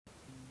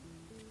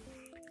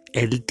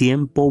El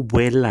tiempo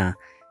vuela,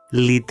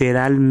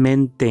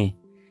 literalmente.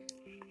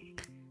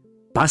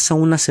 Pasa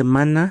una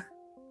semana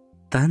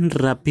tan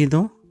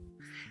rápido,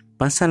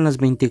 pasan las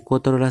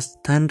 24 horas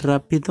tan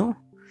rápido,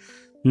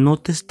 no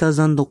te estás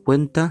dando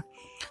cuenta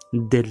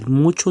del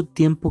mucho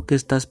tiempo que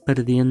estás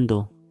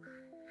perdiendo.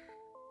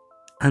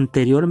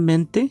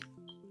 Anteriormente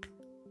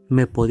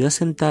me podía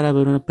sentar a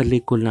ver una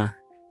película,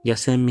 ya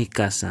sea en mi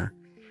casa,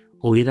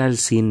 o ir al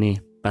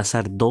cine,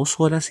 pasar 2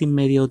 horas y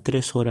media o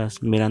 3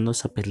 horas mirando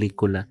esa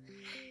película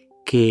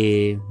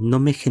que no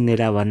me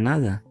generaba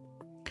nada.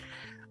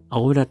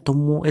 Ahora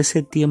tomo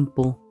ese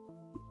tiempo,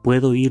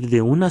 puedo ir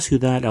de una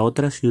ciudad a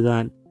otra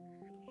ciudad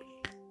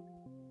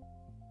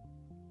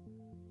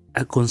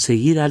a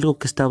conseguir algo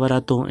que está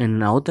barato en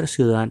la otra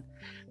ciudad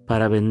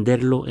para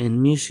venderlo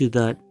en mi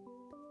ciudad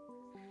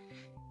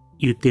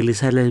y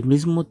utilizar el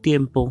mismo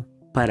tiempo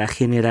para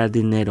generar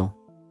dinero.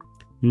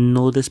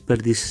 No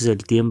desperdicies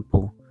el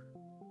tiempo.